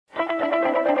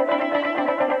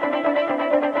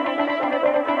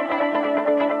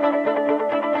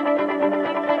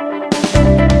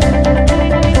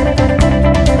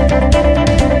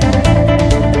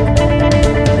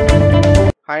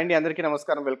Hi అండి, అందరికీ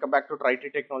నమస్కారం. Welcome back to ట్రైటీ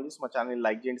technologies. మా ఛానల్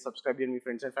లైక్ చేయండి, సబ్స్క్రైబ్ చేయండి, మీ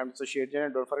ఫ్రెండ్స్ అండ్ ఫ్యామిలీతో షేర్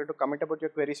చేయండి. Don't forget to comment about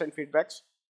your queries and feedbacks.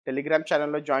 Telegram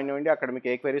ఛానల్లో జాయిన్ అవ్వండి. అక్కడ మీకు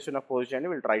ఏ క్వెరీస్ ఉన్నా పోస్ట్ చేయండి.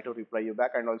 Will try to reply you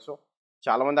back. And also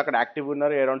చాలా మంది అక్కడ యాక్టివ్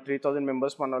ఉన్నారు. అరౌండ్ 3000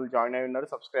 మెంబర్స్ మన వాళ్ళు జాయిన్ అయి ఉన్నారు,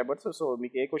 సబ్స్క్రైబర్స్. సో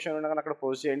మీకు ఏ క్వశ్చన్ ఉన్నా కానీ అక్కడ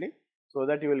పోస్ట్ చేయండి, so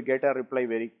that you will get a reply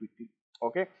very quickly.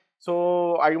 Okay, so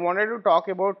I wanted to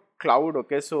talk about cloud.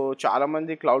 Okay, so చాలా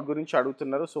మంది క్లౌడ్ గురించి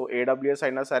అడుగుతున్నారు. సో AWS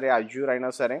అయినా సరే, అజ్యూర్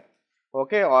అయినా సరే,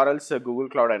 okay, or else Google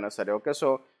cloud అయినా సరే. Okay, so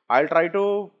I'll try to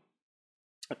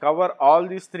cover all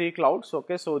these three clouds.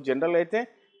 Okay, so general అయితే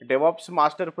DevOps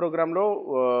master program లో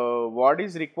what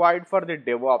is required for the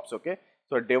DevOps. Okay,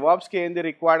 so DevOps కి ఏంది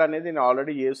required అనేది నేను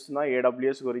already చేస్తున్నా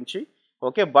AWS గురించి.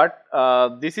 Okay, but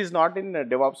this is not in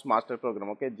DevOps master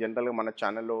programme. Okay, జనరల్గా మన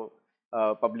ఛానల్లో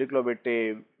పబ్లిక్లో పెట్టే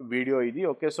వీడియో ఇది.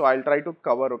 Okay, so I'll try to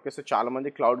cover. Okay, so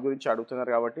చాలామంది క్లౌడ్ గురించి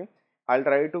అడుగుతున్నారు కాబట్టి I'll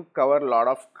try to cover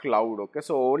lot of cloud. Okay,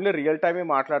 so only real టైమే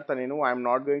మాట్లాడతాను నేను. I'm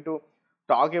not going to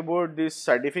talk about this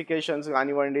certifications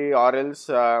కానివ్వండి, ఆర్ ఎల్స్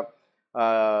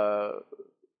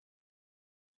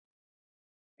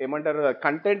ఏమంటారు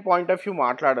కంటెంట్ పాయింట్ ఆఫ్ వ్యూ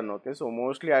మాట్లాడను. Okay, so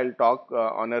mostly I will talk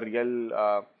on a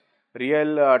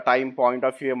real time point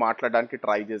of view మాట్లాడడానికి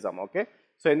try చేద్దాం. Okay,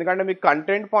 so ఎందుకంటే మీకు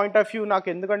కంటెంట్ పాయింట్ ఆఫ్ వ్యూ నాకు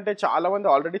ఎందుకంటే చాలామంది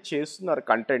ఆల్రెడీ చేస్తున్నారు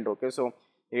content. Okay, so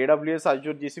AWS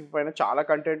Azure GCP పైన చాలా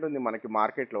కంటెంట్ ఉంది మనకి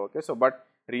మార్కెట్లో. Okay, so but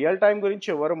real time గురించి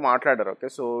ఎవరు మాట్లాడరు. Okay,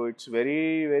 so it's very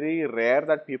very rare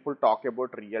that people talk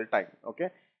about real time. Okay,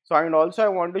 so and also I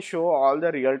want to show all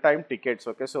the real time tickets.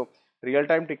 Okay, so real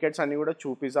time tickets అన్ని కూడా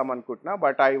చూపిద్దాం అనుకుంటున్నా,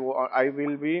 but I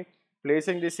will be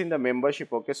placing this in the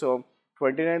membership. Okay, so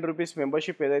 29 rupees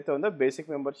membership ఏదైతే ఉందో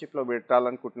basic మెంబర్షిప్లో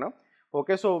పెట్టాలనుకుంటున్నా.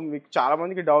 Okay, so మీకు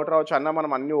చాలామందికి doubt రావచ్చు, అన్న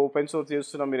మనం అన్ని ఓపెన్ సోర్స్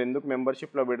చేస్తున్నాం, మీరు ఎందుకు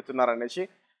మెంబర్షిప్లో పెడుతున్నారు అనేసి.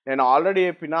 నేను ఆల్రెడీ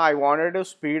చెప్పిన I wanted to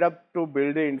speed up to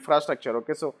build the infrastructure.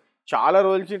 Okay, so చాలా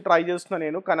రోజుల నుంచి ట్రై చేస్తున్నాను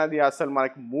నేను, కానీ అది అసలు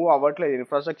మనకి మూవ్ అవ్వట్లేదు.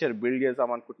 ఇన్ఫ్రాస్ట్రక్చర్ బిల్డ్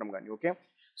చేద్దాం అనుకుంటున్నాం కానీ. Okay,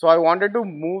 so I wanted to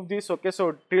move this. Okay, so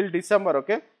till December.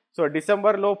 Okay, so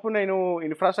December లోపు నేను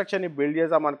ఇన్ఫ్రాస్ట్రక్చర్ని బిల్డ్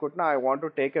చేద్దాం అనుకుంటున్నా. I want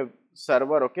to take a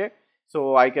server. Okay, so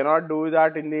I cannot do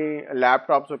that in the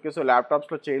laptops. Okay, so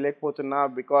ల్యాప్టాప్స్లో చేయలేకపోతున్నా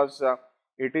because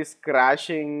it is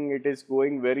crashing, it is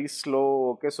going very slow.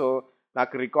 Okay, so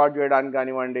నాకు record చేయడానికి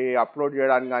కానివ్వండి, upload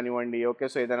చేయడానికి కానివ్వండి, okay,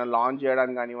 so ఏదైనా launch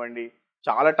చేయడానికి కానివ్వండి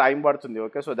చాలా time పడుతుంది.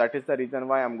 Okay, so that is the reason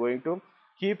why I'm going to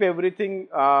keep everything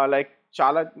like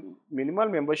చాలా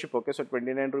minimal membership. Okay, so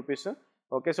 29 rupees.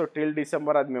 Okay, so till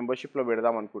December అది మెంబర్షిప్లో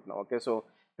పెడదాం అనుకుంటున్నాం. ఓకే, సో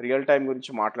రియల్ టైం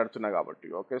గురించి మాట్లాడుతున్నా కాబట్టి.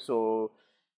 Okay, so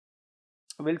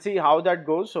will see how that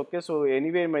goes. Okay, so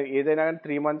anyway ఏదైనా కానీ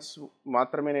 3 months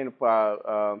మాత్రమే నేను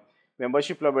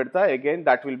మెంబర్షిప్లో పెడతా. Again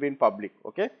that will be in public.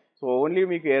 Okay, so only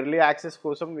మీకు ఎర్లీ యాక్సెస్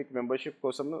కోసం, మీకు మెంబర్షిప్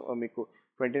కోసం మీకు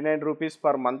 29 రూపీస్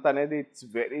పర్ మంత్ అనేది it's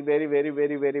very very very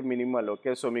very very minimal.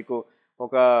 Okay, so మీకు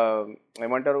ఒక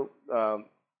ఏమంటారు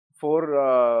 4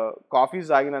 కాఫీస్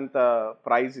తాగినంత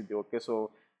ప్రైస్ ఇది. Okay, so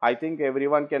I think every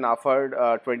one can afford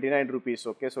 29 rupees.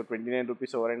 Okay, so 29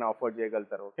 rupees ఎవరైనా అఫోర్డ్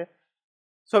చేయగలుగుతారు. Okay,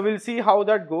 so will see how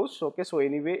that goes. Okay, so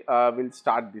anyway will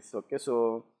start this. Okay, so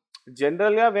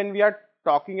జనరల్గా when we are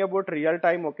talking about real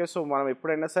time. Okay, so మనం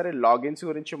ఎప్పుడైనా సరే logins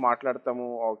గురించి మాట్లాడతాము.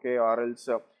 Okay, or else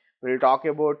will talk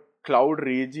about cloud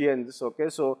regions. Okay,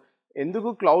 so ఎందుకు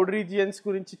cloud regions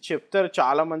గురించి చెప్తారు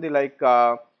చాలామంది, like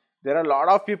there are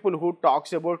lot of people who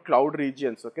talks about cloud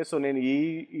regions. Okay, so నేను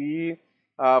ఈ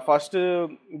ఫస్ట్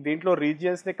దీంట్లో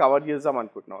రీజియన్స్ని కవర్ చేద్దాం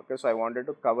అనుకుంటున్నాను. Okay, so I wanted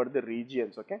to cover the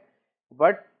regions. Okay,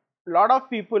 but lot of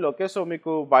people. Okay, so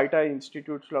మీకు బయట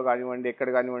ఇన్స్టిట్యూట్స్లో కానివ్వండి, ఎక్కడ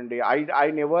కానివ్వండి, I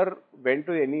never went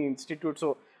to any institute, so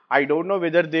I don't know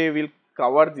whether they will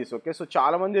cover this. Okay, so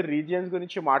చాలామంది regions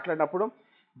గురించి మాట్లాడినప్పుడు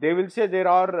they will say there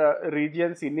are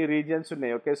regions, ఇన్ని regions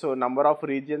ఉన్నాయి. Okay, so number of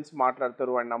regions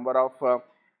మాట్లాడతారు and number of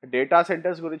data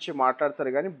centres గురించి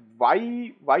మాట్లాడతారు. కానీ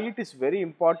why it is very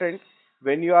important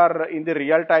when you are in the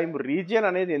real time. Region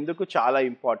అనేది ఎందుకు చాలా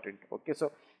ఇంపార్టెంట్. ఓకే, సో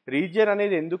రీజియన్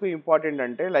అనేది ఎందుకు ఇంపార్టెంట్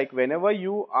అంటే, like when ever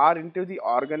you are in to the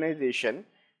organisation,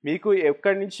 మీకు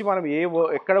ఎక్కడి నుంచి మనం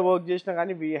ఎక్కడ వర్క్ చేసినా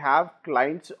కానీ we have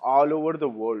clients all over the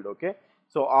world. Okay,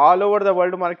 so all over the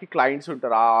world మనకి క్లయింట్స్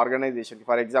ఉంటారు ఆ ఆర్గనైజేషన్కి.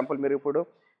 ఫర్ ఎగ్జాంపుల్ మీరు ఇప్పుడు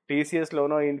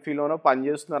TCSలోనో ఇన్ఫీలోనో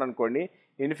పనిచేస్తున్నారు అనుకోండి.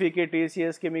 ఇన్ఫీకి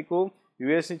TCSకి మీకు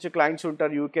US నుంచి క్లయింట్స్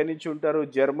ఉంటారు, UK నుంచి ఉంటారు,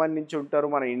 జర్మన్ నుంచి ఉంటారు,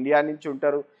 మన ఇండియా నుంచి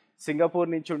ఉంటారు, సింగపూర్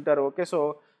నుంచి ఉంటారు. Okay, so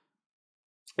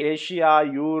Asia,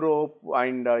 Europe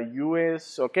and US.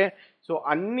 Okay, so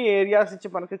అన్ని ఏరియాస్ నుంచి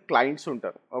మనకి క్లయింట్స్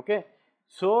ఉంటారు. Okay,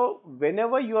 so when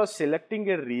ever you are selecting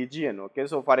A region. Okay,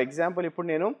 so for example ఇప్పుడు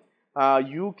నేను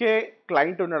UK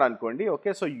క్లయింట్ ఉన్నాడు అనుకోండి.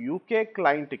 ఓకే, సో UK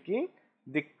క్లయింట్కి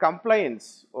the compliance.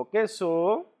 Okay, so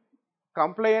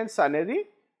compliance అనేది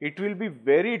it will be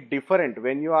very different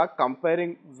when you are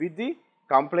comparing with the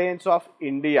compliance of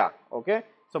India. Okay,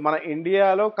 so మన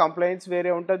ఇండియాలో complains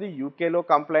వేరే ఉంటుంది, యూకేలో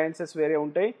కంప్లైన్సెస్ వేరే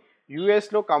ఉంటాయి,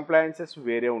 యూఎస్లో కంప్లైన్సెస్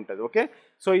వేరే ఉంటుంది. ఓకే,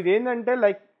 సో ఇదేంటంటే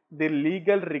లైక్ ది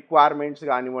లీగల్ రిక్వైర్మెంట్స్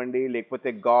కానివ్వండి, లేకపోతే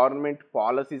గవర్నమెంట్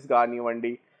పాలసీస్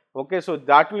కానివ్వండి. Okay, so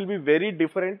that will be very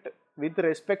different with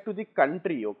respect to the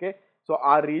country. Okay, so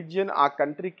ఆ రీజియన్, ఆ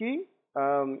కంట్రీకి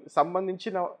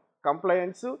సంబంధించిన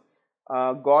కంప్లైన్స్,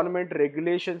 గవర్నమెంట్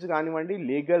రెగ్యులేషన్స్ కానివ్వండి,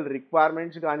 లీగల్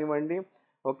రిక్వైర్మెంట్స్ కానివ్వండి.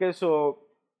 ఓకే, సో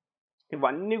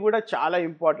ఇవన్నీ కూడా చాలా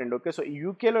ఇంపార్టెంట్. ఓకే, సో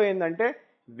యూకేలో ఏంటంటే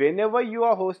whenever you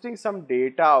are hosting some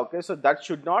data, okay, so that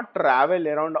should not travel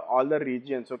around all the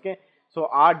regions. Okay, so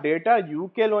our data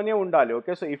UK లోనే ఉండాలి.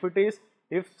 Okay, so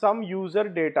if some user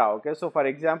data, okay, so for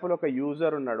example ఒక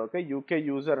user ఉన్నాడు, okay, UK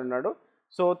user ఉన్నాడు,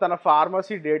 so తన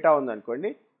pharmacy data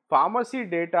ఉందనుకోండి, pharmacy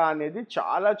data అనేది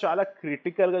చాలా చాలా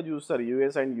క్రిటికల్గా చూస్తారు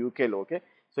యూఎస్ అండ్ యూకేలో. ఓకే,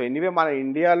 సో ఎనీవే మన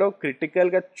ఇండియాలో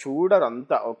క్రిటికల్గా చూడరు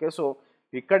అంతా. ఓకే, సో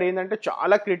ఇక్కడ ఏంటంటే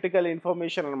చాలా క్రిటికల్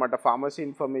ఇన్ఫర్మేషన్ అనమాట ఫార్మసీ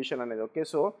ఇన్ఫర్మేషన్ అనేది. ఓకే,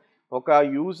 సో ఒక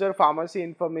user pharmacy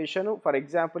information for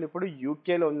example ఇప్పుడు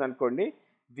యూకేలో ఉందనుకోండి,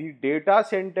 the data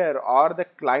centre are the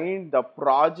client, the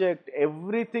project,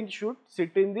 everything should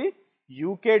SIT in the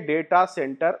UK data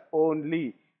centre only.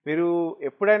 మీరు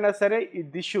ఎప్పుడైనా సరే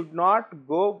this should not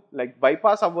go like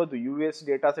bypass అవ్వద్దు US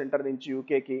data centre నుంచి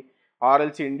యూకేకి,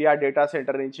 ఆర్ఎల్స్ India data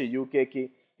centre నుంచి యూకేకి.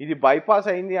 ఇది బైపాస్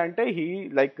అయింది అంటే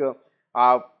లైక్ ఆ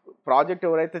ప్రాజెక్ట్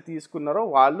ఎవరైతే తీసుకున్నారో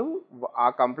వాళ్ళు ఆ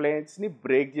కంప్లైంట్స్ని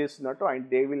బ్రేక్ చేస్తున్నట్టు, and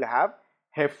they will have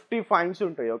hefty fines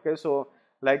ఉంటాయి. ఓకే, సో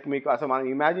లైక్ మీకు అసలు మనం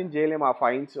ఇమాజిన్ చేయలేము ఆ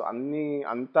ఫైన్స్,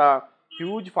 అంత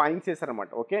హ్యూజ్ ఫైన్స్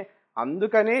చేస్తారనమాట. ఓకే,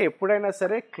 అందుకనే ఎప్పుడైనా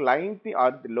సరే క్లయింట్ని ఆ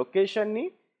లొకేషన్ని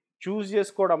చూస్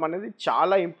చేసుకోవడం అనేది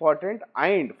చాలా ఇంపార్టెంట్.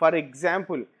 అండ్ ఫర్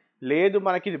ఎగ్జాంపుల్ లేదు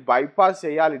మనకి ఇది బైపాస్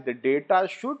చేయాలి, the data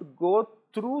should go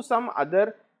through some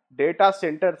other data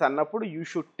centres అన్నప్పుడు you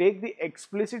should take the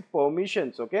explicit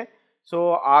permissions. Okay, so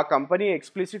ఆ కంపెనీ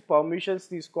ఎక్స్ప్లిసిట్ పర్మిషన్స్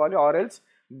తీసుకోవాలి, or else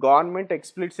government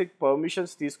explicit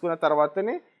permissions తీసుకున్న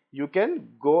తర్వాతనే you can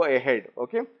go ahead.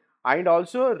 Okay, and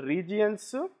also regions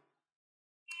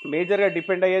మేజర్గా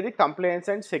depend అయ్యేది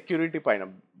complains and security పైన.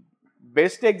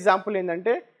 Best example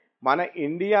ఏంటంటే మన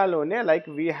ఇండియాలోనే like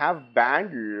we have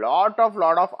banned lot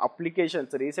of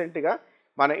applications. రీసెంట్గా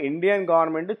మన ఇండియన్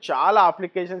గవర్నమెంట్ చాలా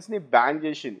అప్లికేషన్స్ని బ్యాన్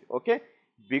చేసింది. Okay,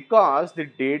 because the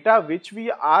data which we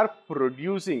are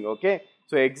producing. Okay,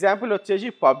 so example వచ్చేసి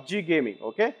పబ్జీ గేమింగ్.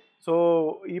 ఓకే, సో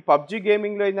ఈ పబ్జీ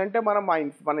గేమింగ్లో ఏంటంటే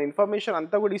మన ఇన్ఫర్మేషన్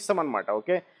అంతా కూడా ఇస్తామన్నమాట.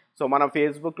 ఓకే, సో మనం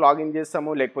ఫేస్బుక్ లాగిన్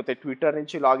చేస్తాము, లేకపోతే ట్విట్టర్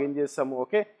నుంచి లాగిన్ చేస్తాము.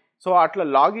 ఓకే, సో అట్లా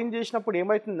లాగిన్ చేసినప్పుడు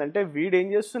ఏమవుతుందంటే వీడు ఏం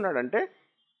చేస్తున్నాడంటే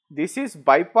this is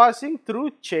bypassing through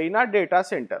China data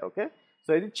centre. Okay,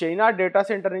 so ఇది చైనా డేటా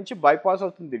సెంటర్ నుంచి బైపాస్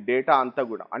అవుతుంది డేటా అంతా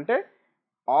కూడా. అంటే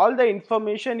all the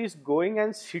information is going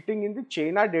and sitting in the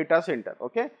China data centre.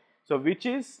 Okay, so which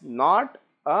is not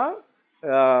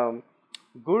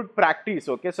good practice.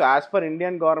 Okay, so as per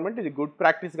Indian government ఇది good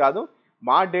practice కాదు.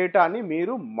 మా డేటాని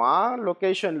మీరు మా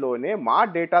లొకేషన్లోనే మా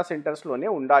డేటా సెంటర్స్లోనే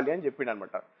ఉండాలి అని చెప్పిండు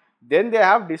అనమాట. Then they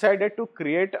have decided to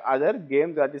create other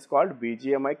game that is called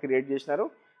BGMI create చేసినారు.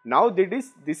 Now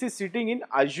this is sitting in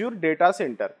Azure data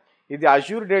centre. ఇది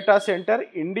అజ్యూర్ డేటా సెంటర్,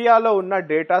 ఇండియాలో ఉన్న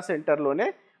డేటా సెంటర్లోనే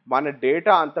మన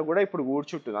డేటా అంతా కూడా ఇప్పుడు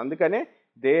కూర్చుంటుంది. అందుకనే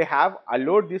they have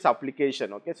allowed this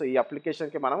application. Okay, so ఈ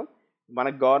అప్లికేషన్కి మన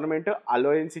government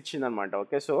అలోయన్స్ ఇచ్చిందనమాట.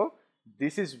 Okay, so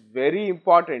this is very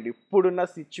important. ఇప్పుడున్న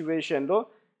సిచ్యువేషన్లో,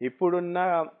 ఇప్పుడున్న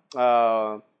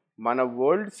మన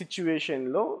వరల్డ్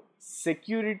సిచ్యువేషన్లో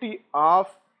security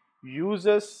of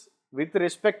users with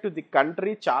respect to the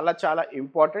country చాలా చాలా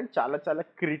ఇంపార్టెంట్, చాలా చాలా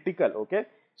critical. Okay,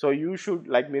 so you should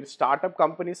like మీరు స్టార్టప్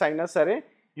కంపెనీస్ అయినా సరే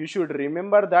you should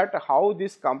remember that how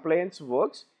this complains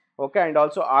works. Okay, and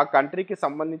also ఆ కంట్రీకి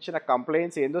సంబంధించిన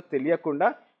కంప్లైన్స్ ఏందో తెలియకుండా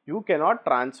you cannot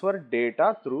transfer data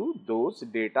through those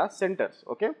data centres.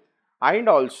 Okay, and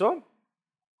also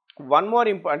one more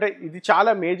అంటే ఇది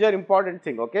చాలా major important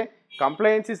thing. Okay,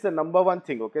 complains is the number one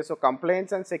thing. Okay, so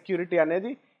complains and security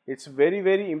అనేది it's very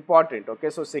very important. Okay,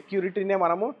 so సెక్యూరిటీనే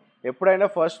మనము ఎప్పుడైనా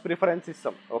first preference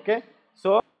ఇస్తాం. Okay,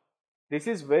 so this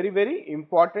is very very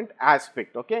important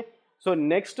aspect. Okay, so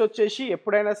next వచ్చేసి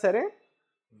ఎప్పుడైనా సరే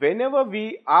whenever we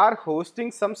are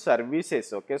hosting some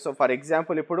services. Okay, so for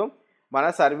example ఇప్పుడు మన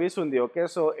service ఉంది. ఓకే,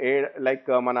 సో లైక్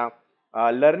మన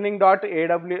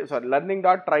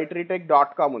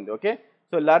learning.tritritech.com ఉంది. ఓకే,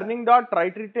 సో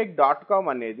learning.tritritech.com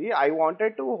అనేది I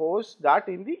wanted to host that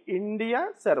in the India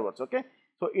servers. Okay,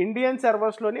 so Indian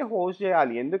సర్వర్స్లోనే host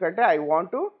చేయాలి. ఎందుకంటే I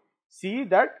want to see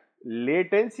that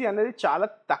latency అనేది చాలా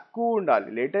తక్కువ ఉండాలి.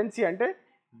 లేటెన్సీ అంటే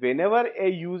whenever a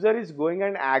user is going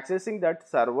and accessing that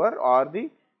server or the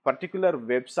particular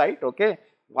website, okay,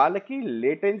 వాళ్ళకి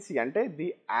latency అంటే the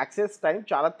access time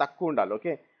చాలా తక్కువ ఉండాలి.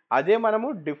 ఓకే, అదే మనము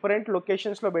డిఫరెంట్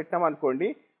లొకేషన్స్లో పెట్టినాం అనుకోండి,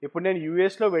 ఇప్పుడు నేను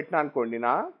యూఎస్లో పెట్టినా అనుకోండి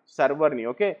నా సర్వర్ని,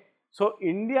 ఓకే. సో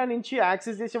ఇండియా నుంచి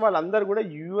యాక్సెస్ చేసే వాళ్ళందరూ కూడా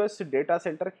యూఎస్ డేటా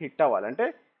సెంటర్కి హిట్ అవ్వాలి. అంటే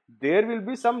there will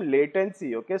be some latency,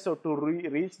 okay. So to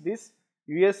reach this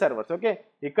US servers, okay.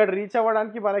 ఇక్కడ రీచ్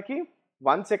అవ్వడానికి మనకి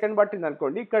 1 సెకండ్ పట్టింది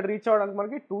అనుకోండి, ఇక్కడ రీచ్ అవ్వడానికి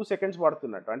మనకి 2 సెకండ్స్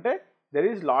పడుతున్నట్టు. అంటే there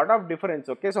is lot of difference,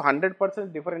 okay. So 100%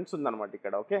 difference ఉందన్నమాట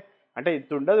ఇక్కడ, ఓకే. అంటే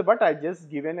ఇది ఉండదు, but I just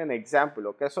given an example,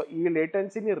 okay. So ఈ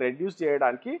లేటెన్సీని రెడ్యూస్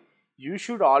చేయడానికి you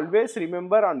should always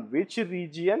remember on which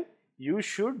region you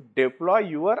should deploy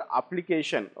your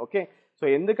application, okay. So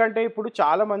ఎందుకంటే ఇప్పుడు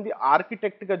చాలామంది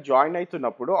ఆర్కిటెక్ట్గా జాయిన్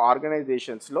అవుతున్నప్పుడు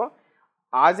ఆర్గనైజేషన్స్లో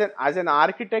as an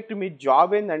architect me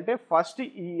job ఏంటంటే ఫస్ట్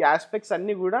ఈ ఆస్పెక్ట్స్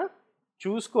అన్నీ కూడా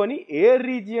చూసుకొని ఏ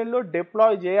రీజియన్లో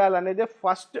deploy చేయాలనేదే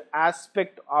first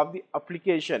aspect of the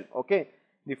application, okay.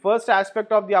 The first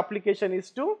aspect of the application is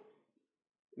to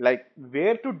like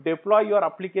where to deploy your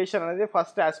application అనేది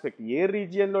ఫస్ట్ ఆస్పెక్ట్. ఏ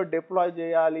రీజియన్లో deploy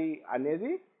చేయాలి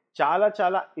అనేది చాలా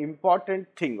చాలా important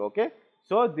thing, okay.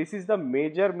 So this is the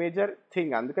major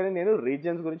thing. అందుకని నేను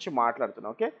regions గురించి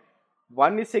మాట్లాడుతున్నాను, okay.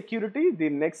 One is security, the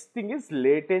next thing is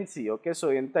latency, okay. So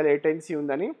ఎంత లేటెన్సీ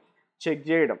ఉందని చెక్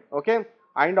చేయడం, okay.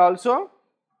 And also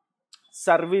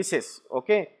services,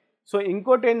 okay. So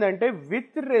ఇంకోటి ఏంటంటే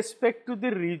with respect to the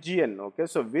region, okay.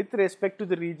 So with respect to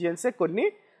the రీజియన్సే కొన్ని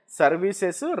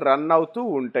services run అవుతూ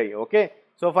ఉంటాయి, okay.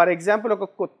 So for example ఒక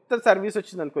కొత్త సర్వీస్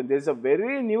వచ్చింది అనుకోండి, this is a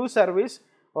very new service,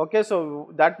 okay. So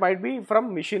that might be from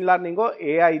machine లెర్నింగో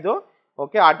ఏఐదో,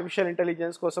 okay. Artificial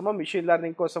intelligence కోసమో machine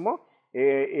learning కోసమో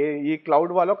ఈ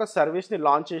క్లౌడ్ వాళ్ళు ఒక సర్వీస్ని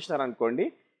లాంచ్ చేసినారు అనుకోండి,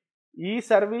 ఈ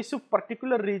సర్వీసు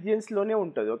పర్టికులర్ రీజియన్స్లోనే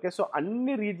ఉంటుంది, ఓకే. సో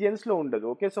అన్ని రీజియన్స్లో ఉండదు,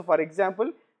 ఓకే. సో ఫర్ ఎగ్జాంపుల్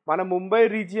మన ముంబై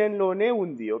రీజియన్లోనే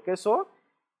ఉంది, okay. So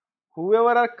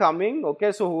whoever are coming, okay,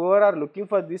 so whoever are looking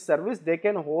for this service, they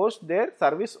can host their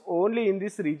service only in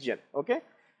this region, okay.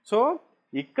 So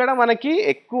ఇక్కడ మనకి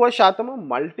ఎక్కువ శాతము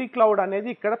multi cloud అనేది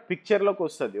ఇక్కడ పిక్చర్లోకి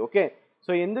వస్తుంది, ఓకే.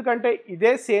 సో ఎందుకంటే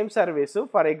ఇదే same service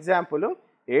for example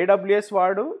AWS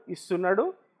వాడు ఇస్తున్నాడు,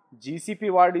 జీసీపీ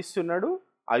వాడు ఇస్తున్నాడు,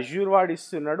 అజ్యూర్ వాడు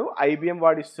ఇస్తున్నాడు, ఐబిఎం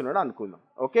వాడు ఇస్తున్నాడు అనుకుందాం,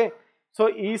 ఓకే. సో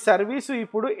ఈ సర్వీసు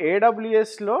ఇప్పుడు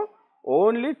ఏడబ్ల్యూఎస్లో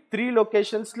ఓన్లీ 3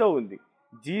 లొకేషన్స్లో ఉంది,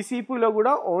 జీసీపీలో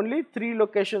కూడా ఓన్లీ 3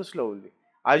 లొకేషన్స్లో ఉంది,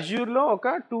 అజ్యూర్లో ఒక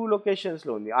 2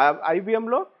 లొకేషన్స్లో ఉంది,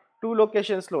 ఐబిఎంలో 2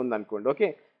 లొకేషన్స్లో ఉంది అనుకోండి, ఓకే.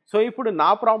 సో ఇప్పుడు నా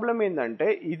ప్రాబ్లం ఏంటంటే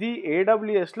ఇది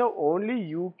ఏడబ్ల్యూఎస్లో ఓన్లీ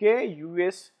యూకే,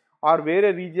 యూఎస్ ఆర్ వేరే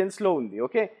రీజియన్స్లో ఉంది,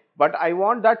 okay. But I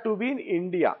want that to be in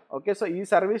India, okay. So ఈ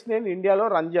సర్వీస్ నేను ఇండియాలో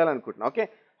రన్ చేయాలనుకుంటున్నాను, ఓకే.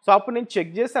 సో అప్పుడు నేను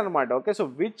చెక్ చేస్తాను అనమాట, okay. So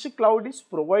which cloud is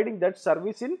providing that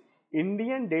service in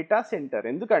Indian data centre.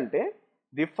 ఎందుకంటే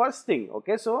the first thing,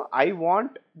 okay. So I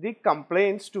want the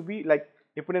complaints to be like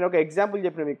ఇప్పుడు నేను ఒక ఎగ్జాంపుల్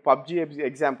చెప్పిన మీకు పబ్జీ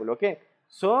ఎగ్జాంపుల్, ఓకే.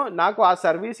 సో నాకు ఆ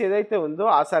సర్వీస్ ఏదైతే ఉందో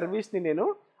ఆ సర్వీస్ని నేను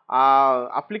ఆ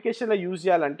అప్లికేషన్లో యూజ్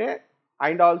చేయాలంటే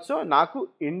అండ్ ఆల్సో నాకు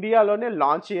ఇండియాలోనే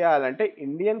లాంచ్ చేయాలంటే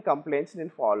ఇండియన్ కంప్లైంట్స్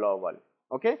నేను ఫాలో అవ్వాలి,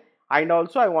 okay. And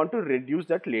also I want to reduce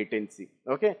that latency,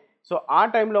 okay. So ఆ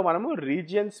టైంలో మనము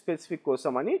రీజియన్ స్పెసిఫిక్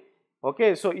కోసం అని, okay.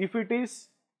 So if it is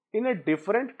in a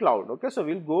different cloud, okay. So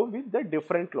will go with the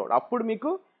different cloud. అప్పుడు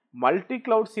మీకు multi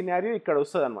cloud scenario ఇక్కడ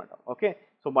వస్తుంది అనమాట, okay.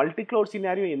 So multi cloud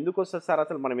scenario ఎందుకు వస్తుంది సార్,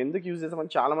 అసలు మనం ఎందుకు యూజ్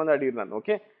చేస్తామని చాలామంది అడిగినాను,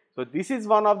 okay. So this is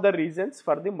one of the reasons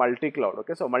for the multi cloud,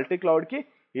 okay. So multi క్లౌడ్కి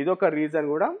ఇదొక రీజన్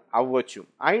కూడా అవ్వచ్చు.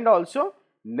 And also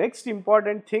next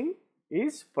important thing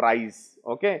is price,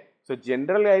 okay. So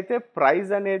జనరల్గా అయితే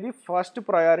ప్రైస్ అనేది ఫస్ట్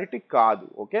ప్రయారిటీ కాదు,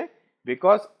 okay.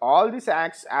 Because all this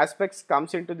aspects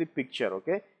comes in to the picture,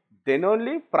 okay. Then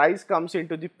only price comes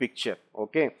in to the picture,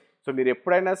 okay. So మీరు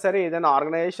ఎప్పుడైనా సరే ఏదైనా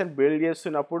organisation build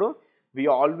చేస్తున్నప్పుడు we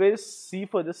always see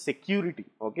for the security,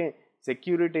 okay.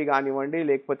 Security కానివ్వండి,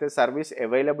 లేకపోతే service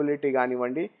availability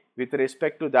కానివ్వండి, with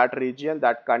respect to that region,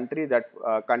 that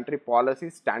country policy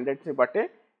స్టాండర్డ్స్ని బట్టే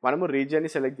మనము రీజియన్ని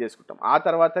సెలెక్ట్ చేసుకుంటాం. ఆ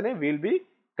తర్వాతనే will be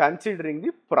considering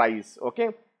the price, okay.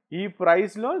 ఈ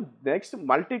ప్రైస్లో నెక్స్ట్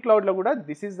మల్టీ క్లౌడ్లో కూడా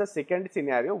this is the second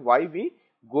scenario why we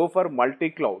go for multi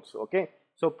clouds, okay.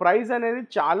 So price అనేది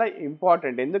చాలా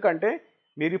ఇంపార్టెంట్. ఎందుకంటే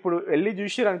మీరు ఇప్పుడు వెళ్ళి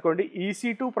చూసిరనుకోండి,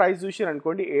 EC2 ప్రైస్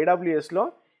చూసిరనుకోండి, ఏడబ్ల్యూఎస్లో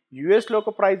యూఎస్లో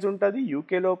ఒక ప్రైజ్ ఉంటుంది,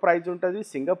 యూకేలో ప్రైజ్ ఉంటుంది,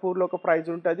 సింగపూర్లో ఒక ప్రైజ్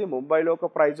ఉంటుంది, ముంబైలో ఒక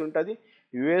ప్రైజ్ ఉంటుంది,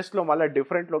 యూఎస్లో మళ్ళీ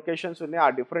డిఫరెంట్ లొకేషన్స్ ఉన్నాయి, ఆ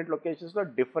డిఫరెంట్ లొకేషన్స్లో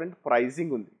డిఫరెంట్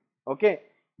ప్రైజింగ్ ఉంది, ఓకే.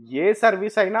 ఏ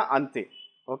సర్వీస్ అయినా అంతే,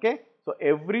 okay. So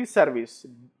every service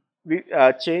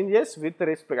changes with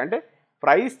respect, అంటే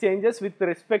price changes with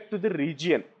respect to the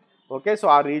region, okay. So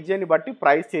ఆ రీజియన్ని బట్టి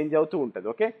ప్రైస్ చేంజ్ అవుతూ ఉంటుంది,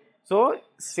 ఓకే. సో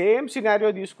సేమ్ సినారియో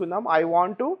తీసుకుందాం. I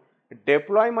want to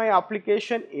deploy my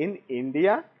application in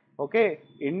India, okay.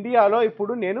 ఇండియాలో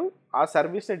ఇప్పుడు నేను ఆ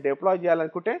సర్వీస్ని డిప్లాయ్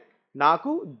చేయాలనుకుంటే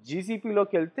నాకు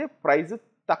జీసీపీలోకి వెళ్తే ప్రైస్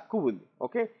తక్కువ ఉంది,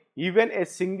 okay. Even a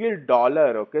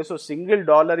 $1, okay. So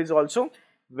 $1 is also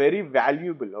very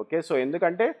valuable. Okay, so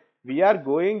ఎందుకంటే వీఆర్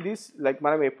గోయింగ్ దిస్ లైక్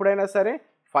మనం ఎప్పుడైనా సరే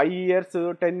 5 years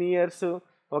 10 years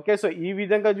ఓకే, సో ఈ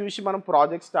విధంగా చూసి మనం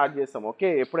ప్రాజెక్ట్ స్టార్ట్ చేస్తాం. ఓకే,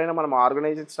 ఎప్పుడైనా మనం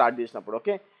ఆర్గనైజేషన్ స్టార్ట్ చేసినప్పుడు.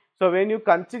 Okay, so when you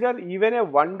consider even a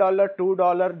 $1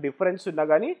 $2 difference ఉన్నా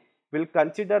కానీ will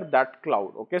consider that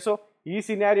cloud. Okay, so ఈ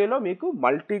సినారియోలో మీకు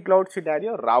మల్టీ క్లౌడ్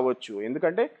సినారియో రావచ్చు,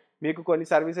 ఎందుకంటే మీకు కొన్ని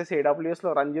services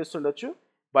AWSలో run చేస్తుండొచ్చు.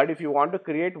 But if you want to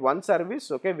create one service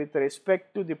okay with respect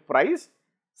to the price,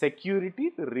 security,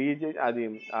 అది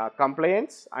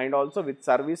compliance and also with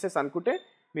services అనుకుంటే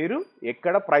మీరు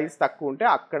ఎక్కడ ప్రైస్ తక్కువ ఉంటే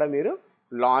అక్కడ మీరు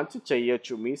లాంచ్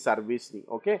చేయొచ్చు మీ సర్వీస్ని.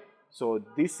 Okay, so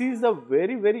this is the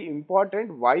very very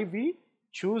important why we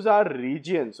choose are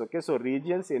regions. Okay, so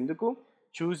regions ఎందుకు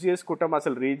చూస్ చేసుకుంటాం,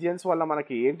 అసలు రీజియన్స్ వల్ల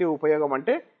మనకి ఏంటి ఉపయోగం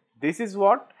అంటే this is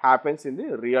what happens in the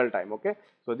real time. Okay,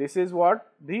 so this is what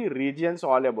the regions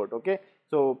all about. Okay,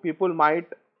 so people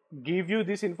might give you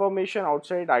this information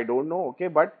outside, I don't know. Okay,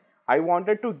 but I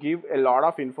wanted to give a lot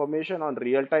of information on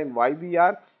real time why we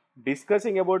are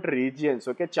discussing about regions.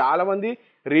 Okay, చాలా మంది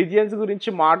regions గురించి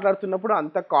మాట్లాడుతున్నప్పుడు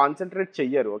అంత concentrate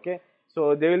చెయ్యరు. Okay, so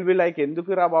they will be like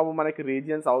ఎందుకు రా బాబు మనకి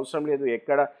regions అవసరం లేదు,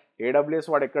 ఎక్కడ AWS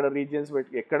వాడు ఎక్కడ రీజియన్స్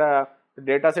ఎక్కడ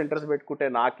డేటా సెంటర్స్ పెట్టుకుంటే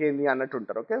నాకేంది అన్నట్టు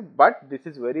ఉంటారు. Okay, but this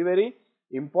is very very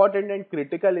important and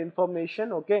critical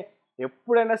information. Okay,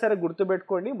 ఎప్పుడైనా సరే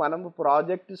గుర్తుపెట్టుకోండి, మనము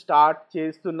ప్రాజెక్ట్ స్టార్ట్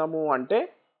చేస్తున్నాము అంటే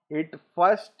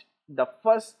the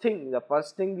first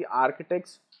thing the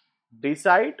architects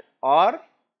decide or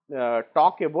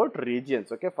talk about regions.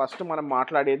 Okay, first మనం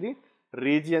మాట్లాడేది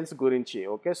రీజియన్స్ గురించి.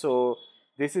 Okay, so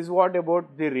this is what about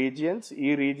the regions.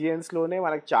 ఈ రీజియన్స్లోనే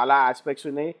మనకి చాలా ఆస్పెక్ట్స్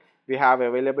ఉన్నాయి. We have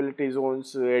availability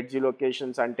Jones, edge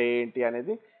locations అంటే ఏంటి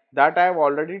అనేది that I have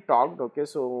already talked. Okay,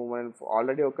 so మనం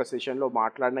ఆల్రెడీ ఒక సెషన్లో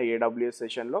మాట్లాడిన AWS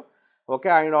సెషన్లో.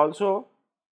 Okay, and also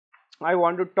I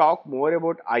want to talk more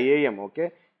about IAM. Okay,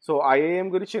 so IAM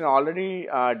గురించి నేను ఆల్రెడీ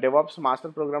DevOps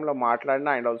మాస్టర్ ప్రోగ్రామ్లో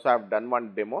మాట్లాడినా and also have done one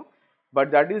demo, but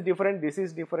that is different, this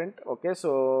is different. Okay,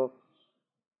 so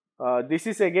this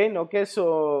is again. Okay, so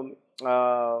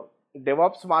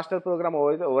DevOps master programme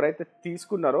ఎవరైతే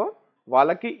తీసుకున్నారో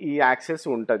వాళ్ళకి ఈ access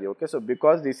ఉంటుంది. Okay, so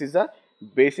because this is the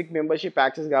basic membership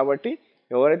access కాబట్టి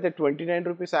ఎవరైతే 29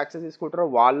 rupees access తీసుకుంటారో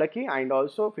వాళ్ళకి and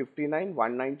also 59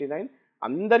 199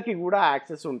 అందరికీ కూడా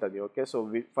యాక్సెస్ ఉంటుంది. Okay, so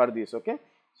for this. Okay,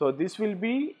 so this will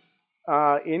be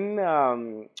in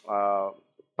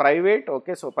private.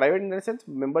 Okay, so private in the sense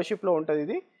మెంబర్షిప్లో ఉంటుంది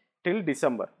ఇది till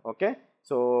December. Okay,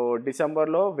 so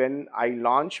డిసెంబర్లో when I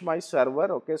launch my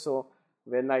server. Okay, so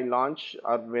when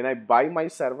I by my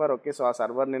server. Okay, so ఆ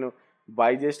server నేను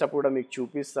by చేసేటప్పుడు కూడా మీకు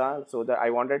చూపిస్తా. So that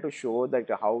I wanted to show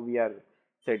that how we are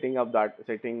setting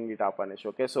it up అనేసి.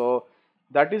 Okay, so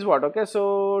that is what. Okay, so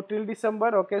till December.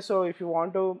 Okay, so if you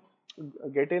want to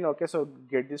get in, okay, so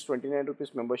get this 29 rupees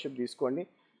membership తీసుకోండి,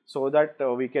 so that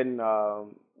we can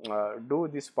do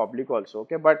this public also.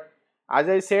 Okay, but as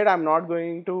I said, I'm not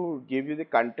going to give you the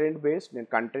content based. నేను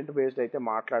content based అయితే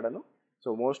మాట్లాడను. So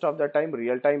most of the time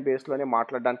real time బేస్డ్లోనే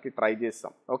మాట్లాడడానికి try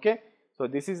చేస్తాం. Okay,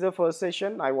 so this is the first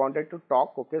session I wanted to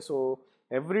talk. Okay, so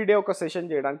everyday ఒక session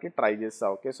చేయడానికి try చేస్తా.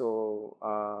 Okay, so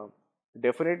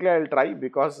definitely I will try,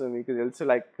 because మీకు తెలుసు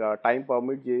like time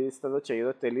permit చేస్తుందో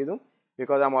చేయదో తెలీదు.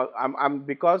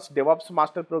 Because DevOps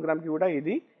master ప్రోగ్రామ్కి కూడా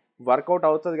ఇది వర్కౌట్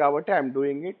అవుతుంది కాబట్టి I'm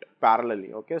doing it parallelly.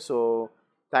 Okay, so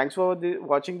thanks for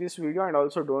watching this video and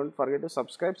also don't forget to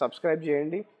subscribe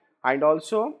చేయండి. అండ్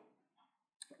ఆల్సో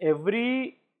ఎవ్రీ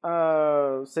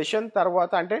సెషన్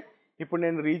తర్వాత అంటే ఇప్పుడు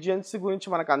నేను రీజియన్స్ గురించి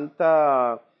మనకు అంత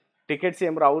టికెట్స్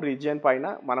ఏం రావు రీజియన్ పైన,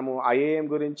 మనము IAM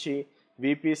గురించి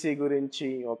VPC గురించి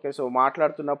ఓకే సో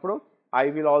మాట్లాడుతున్నప్పుడు I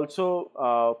will also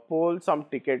pole some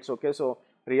tickets. Okay, so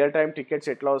real time tickets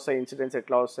ఎట్లా వస్తాయి, ఇన్సిడెంట్స్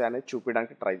ఎట్లా వస్తాయి అనేది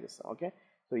చూపించడానికి ట్రై చేస్తాను. Okay,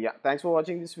 so yeah, thanks for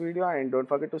watching this video and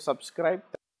don't forget to subscribe.